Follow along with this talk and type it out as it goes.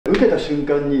瞬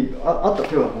間にあった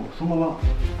手はもうそのまま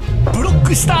ブロッ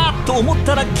クしたと思っ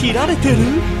たら切られてる。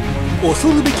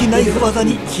恐るべきナイフ技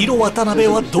にヒロ渡辺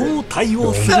はどう対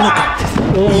応するのか。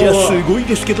いやすごい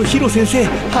ですけどヒロ先生激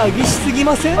しすぎ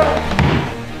ません？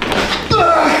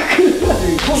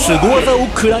スゴ技を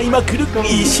食らいまくる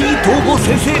石井東郷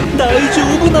先生、大丈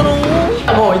夫なの？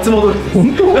もういつも通り。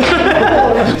本当普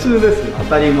通です。当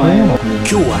たり前。今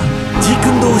日はジーク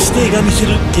ンドー指定が見せ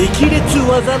る激烈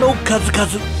技の数々。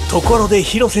ところで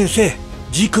ヒロ先生、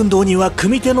ジークンドーには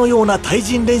組手のような対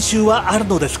人練習はある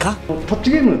のですか？タッ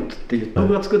チゲームっていう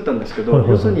僕が作ったんですけど、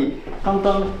要するに簡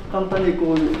単に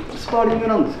こうスパーリング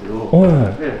なんですけど、もう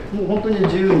本当に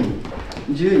自由に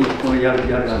こうやる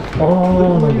なんですけど、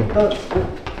こ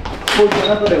ういっ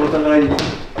た中でお互いに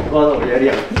技をやり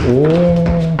合う。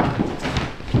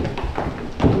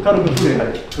軽く振り合い。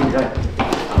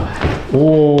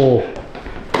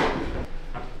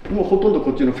もうほとんど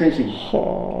こっちのフェンシング。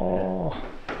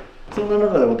そんな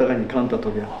中でお互いにカウンター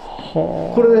取り合う。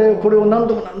これを何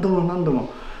度も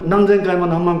何千回も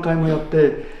何万回もやっ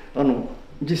て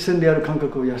実践でやる感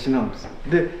覚を養うんです。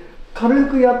で軽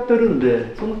くやってるん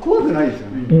でそんな怖くないですよ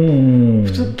ね。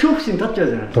普通恐怖心立っちゃう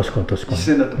じゃないですか。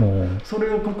実践だと。そ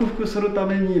れを克服するた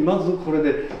めにまずこれ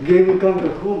でゲーム感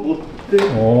覚を持って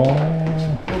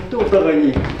お互い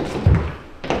に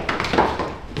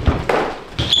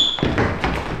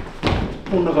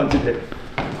こんな感じで。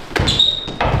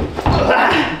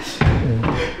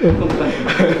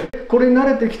これに慣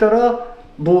れてきたら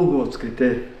防具をつけ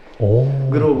て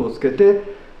グローブをつけて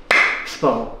ス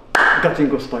パをガチン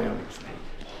コスパやるんですね。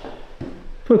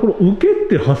これ受けっ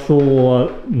て発想は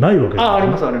ないわけですか？あり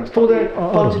ます。当然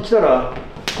パンチ来たら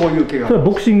こういう受けが。それは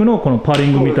ボクシングのこのパーリ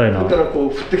ングみたいな。振ったらこう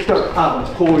振ってきたら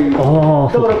こういう。だか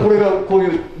らこれがこう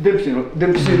いうデンプシー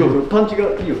ロールパンチが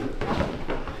いいよ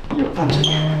パンチ。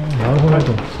なるほど。い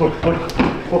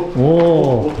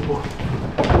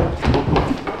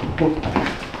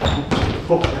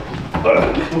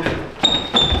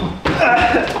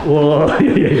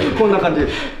やこんな感じ。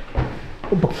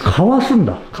かわすん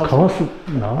だ。かわす。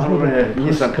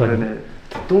兄さんこれね、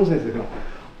ドン先生が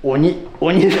鬼だって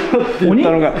言っ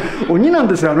たのが鬼なん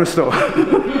ですよ、あの人。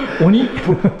鬼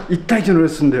1対1のレッ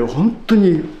スンで本当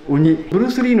に鬼。ブル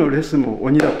ース・リーのレッスンも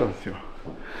鬼だったんですよ。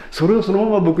それをその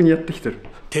まま僕にやってきてる。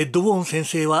テッド・ウォン先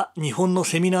生は日本の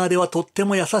セミナーではとって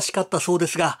も優しかったそうで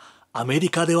すが、アメリ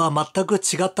カでは全く違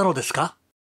ったのですか？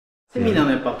セミナー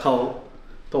のやっぱ顔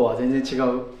とは全然違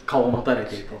う顔を持たれ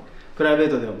ていて、プライベー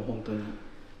トではもう本当に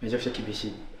めちゃくちゃ厳し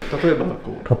い。例えばミ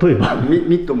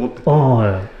ット持ってて、パ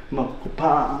ーンって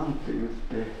言って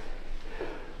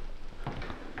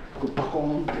バコー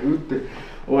ンって打って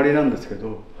終わりなんですけ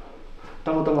ど、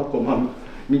たまたま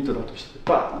ミットだとして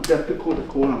バーンってやってこう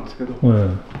なんですけど、や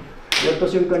った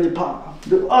瞬間にパ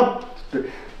ーンであっって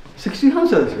積水反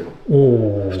射ですよ。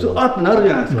普通あってなるじ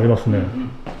ゃないですか。なりますね。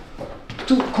普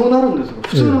通こうなるんですよ。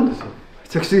普通なんですよ。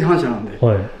積水反射なんで。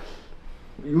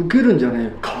受けるんじゃねえ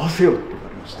よ、かわせよって言わ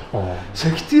れました。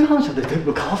積水反射で全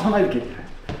部かわさないといけない。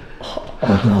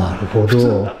なるほ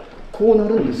ど。こうな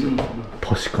るんですよ。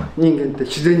確かに。人間って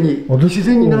自然に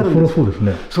なるんです。そうです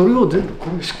ね。それを全部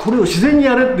これを自然に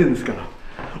やれって言うんですから。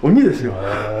鬼ですよ。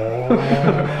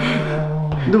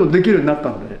でもできるようになった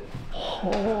んで。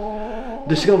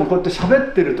しかもこうやって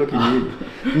喋ってる時に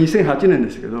2008年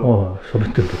ですけど、こうや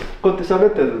って喋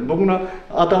ってる僕の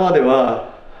頭で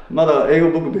はまだ英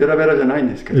語僕ベラベラじゃないん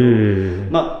ですけど、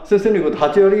先生の言うこと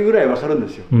8割ぐらい分かるん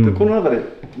ですよ。でこの中で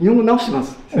日本語直しま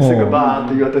す。先生がバーッ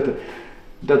と言われてて、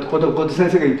だってこうやって先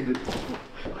生が言ってて、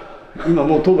今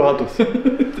もうトゴアウトです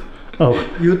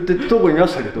言ってトゴいま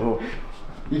したけど、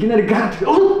いきなりガーンって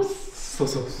おっそう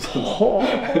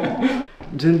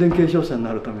全然継承者に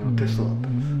なるためのテストだった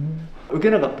んです。受け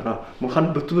なかったらもう羽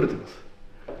ぶっ潰れてます。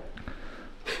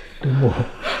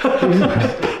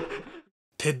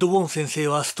テッド・ウォン先生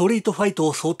はストリートファイト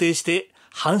を想定して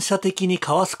反射的に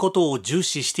かわすことを重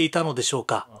視していたのでしょう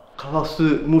か？かわす、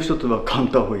もう一つはカウン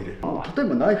ターを入れる。例え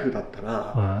ばナイフだった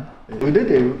ら、腕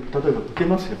で例えば受け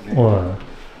ますよね。ほ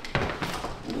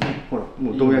ら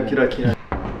もうどうや嫌い。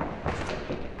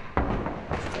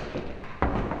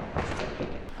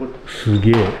す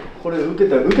げえ。これ受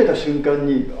けた瞬間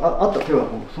にあった手は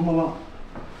もうそのまま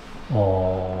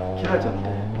開いちゃって。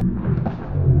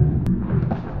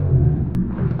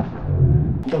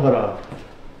だから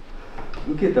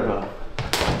受けたら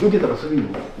すぐに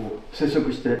こう接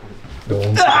触して。でこう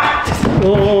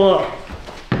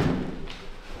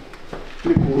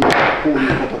いう形。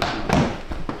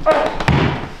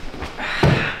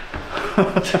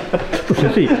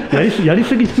先生やり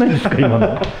すぎじゃないですか今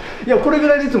の。いや、これぐ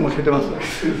らいでいつも教えてます。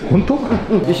本当？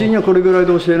石井にはこれぐらい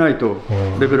で教えないと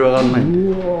レベル上がらない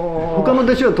んで。他の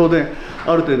弟子は当然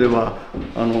ある程度は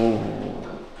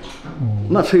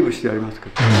まあセーブしてやりますけ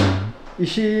ど、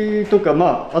石井とか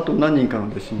あと何人かの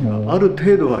弟子にはある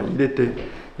程度は入れて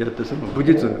やって、その武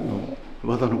術の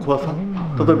技の怖さ、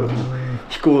例えば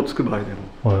飛行をつく場合で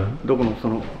も、どこのそ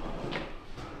の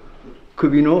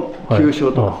首の急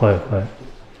所とか、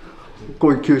こ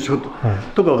ういう急所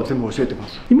とかは全部教えてま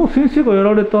す。今先生がや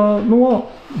られたのは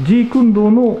ジークンドー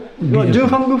の重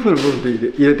反グフの部分で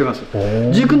入れてます。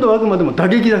ジークンドーはあくまでも打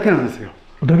撃だけなんですよ。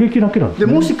打撃だけなんですね。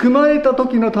でもし組まれた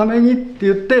時のためにって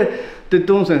言って、テッ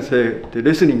ドオン先生って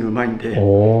レスリングうまいんで、ブル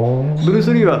ー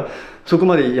ス・リーはそこ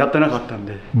までやってなかったん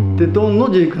で、テッドオン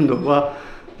のジークンドーは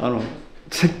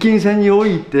接近戦にお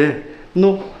いて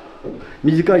の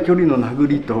短い距離の殴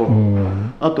りと、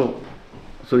あと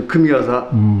そういう組み技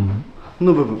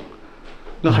の部分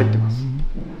が入ってます。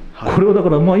これはだか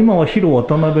ら今はヒロ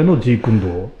渡辺のジークン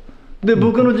ドーで、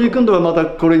僕のジークンドーはまた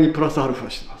これにプラスアルファ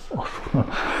してます。あ、そうなん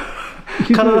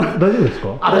大丈夫ですか？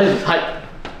大丈夫です。はい。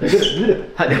は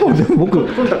い、でも僕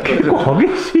結構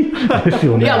激しいです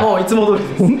よね。いや、もういつも通り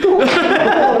です。本当？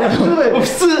普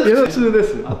通で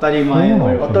す。当たり前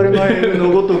の当たり前の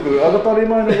ごとく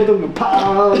パ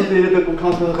ーンって入れて、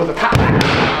関節のことパ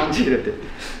ーンって入れて。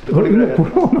これは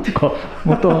なんか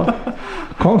また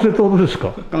関節技です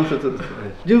か？関節ですね。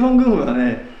重版軍は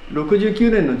ね、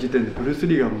69年の時点でブルース・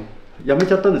リーがもうやめ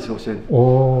ちゃったんですよ、教える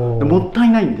の。もった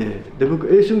いないんで、僕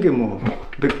英春拳も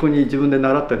別個に自分で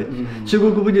習ったり、中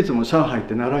国武術も上海行っ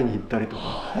て習いに行ったりとか、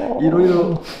いろい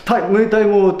ろムエタイ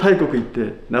も泰国行っ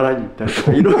て習いに行ったりと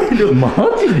か、いろいろマ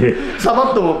ジでサ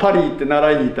バットもパリ行って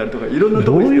習いに行ったりとか、いろんな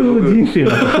ところに。どういう人生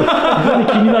なのか非常に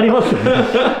気になりますよね。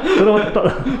それ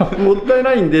はもったい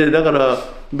ないんで、だから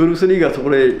ブルース・リーがそこ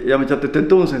でやめちゃって、テッ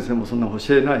ドオン先生もそんな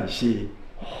教えないし、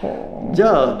じ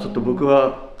ゃあちょっと僕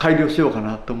は改良しようか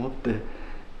なと思って、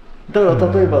だか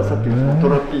ら例えばさっきのト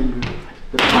ラッピングで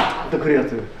パーンとくるや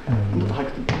つ、もっと早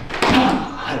くて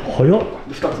早っ。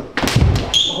2つ。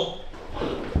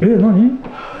何？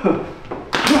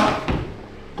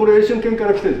これ英春拳か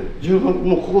ら来てるんですよ。十分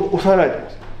もうここ押さえられてま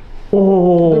す。で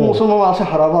もうそのまま足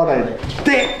払わないで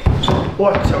終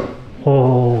わっちゃう。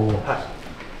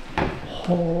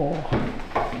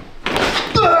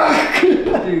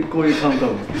っていうこういうカウンタ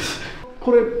ーも。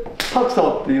これパクサ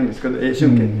オっていうんですけど、英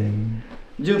春拳で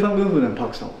重版軍部でのパ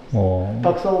クサオ。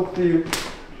パクサオっていう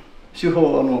手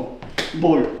法、防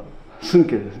御寸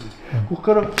拳ですね。ここ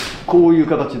からこういう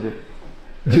形で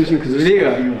中心崩して腕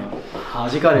が今弾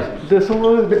かれてる。でそ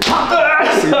の上でパッ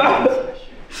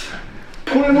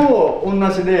これも同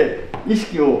じで、意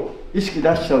識出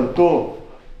しちゃうと、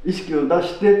意識を出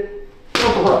してちょ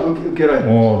っとほら受けられ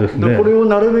るんです。これを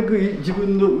なるべく自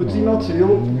分の内祭り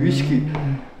を意識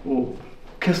を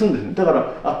消すんですね。だか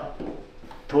ら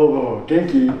東郷元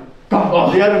気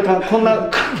ってやるか、こんな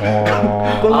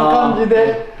感じ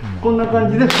でポンってや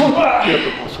る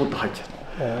とそっと入っちゃう。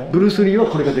ブルース・リーは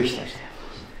これができたりして。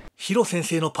ヒロ先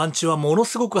生のパンチはもの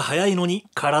すごく速いのに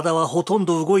体はほとん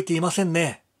ど動いていません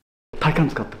ね。体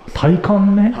幹使ってます。体幹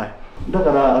ね。はい。だ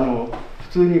から普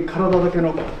通に体だけ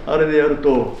のあれでやる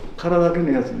と、体だけ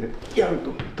のやつでやると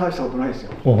大したことないです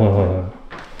よ。こ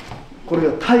れ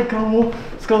が体幹を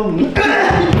使うのに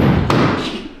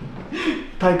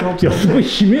体幹を使う。いや、すごい悲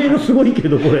鳴がすごいけ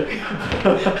ど、これ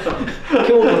胸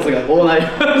骨がこうなりま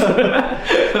す。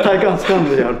体幹使うの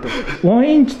でやるとワン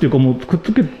インチっていうか、もうくっ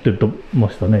つけてま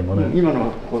したね、今ね。今のは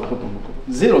こういうことも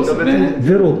ゼロですね。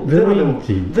ゼロイン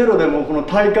チ。ゼロでもこの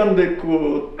体幹でこ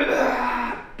うっ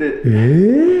て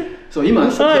そう今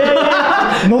望ん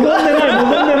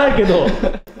でないけど。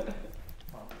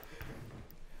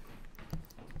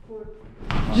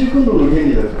ジークンドーの原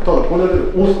理だと、ただこれだけで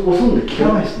押すんで効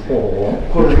かないですね。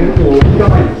これだけで効か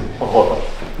ないんですね。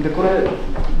でこれ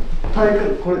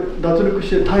脱力し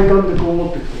て体幹でこう持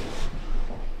っていく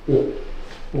と、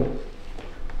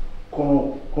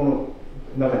この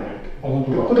中に入ってこ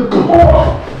こでゴー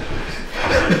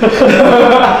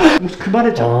もし組ま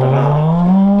れちゃった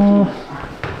ら、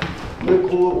で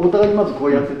こうお互いにまずこ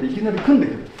うやってて、いきなり組んで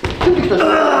くる。組んできた人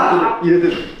が入れて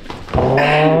る。でその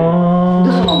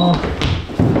まま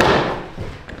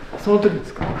その時で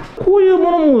すか。こういう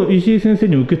ものも石井先生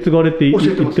に受け継がれていって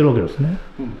るわけですね。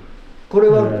これ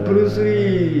はブルース・リ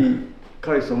ー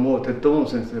海藻もテッド・オン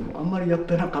先生もあんまりやっ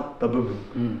てなかった部分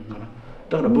かな。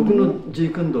だから僕のジ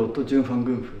ークンドーとジュンファン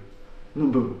軍符の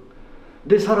部分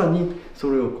で、さらにそ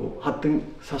れをこう発展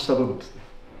させた部分ですね。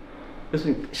要す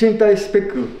るに身体スペ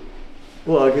ック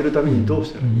を上げるためにどう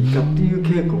したらいいかっていう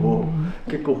稽古を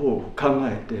結構考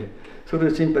えて、そ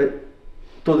れで身体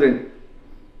当然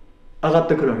上がっ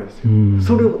てくるわけですよ。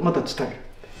それをまた伝える。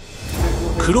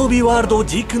黒帯ワールド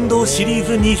ジークンドーシリー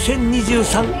ズ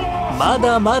2023、ま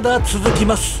だまだ続き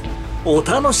ます。お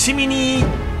楽しみに。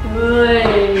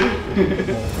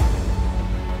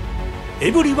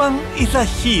エブリワンイザ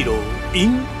ヒーロー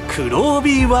in 黒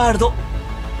帯ワールド。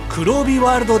黒帯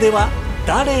ワールドでは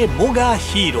誰もが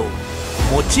ヒーロ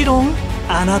ー、もちろん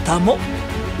あなたも。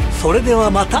それでは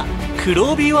また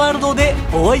黒帯ワールドで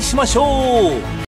お会いしましょう。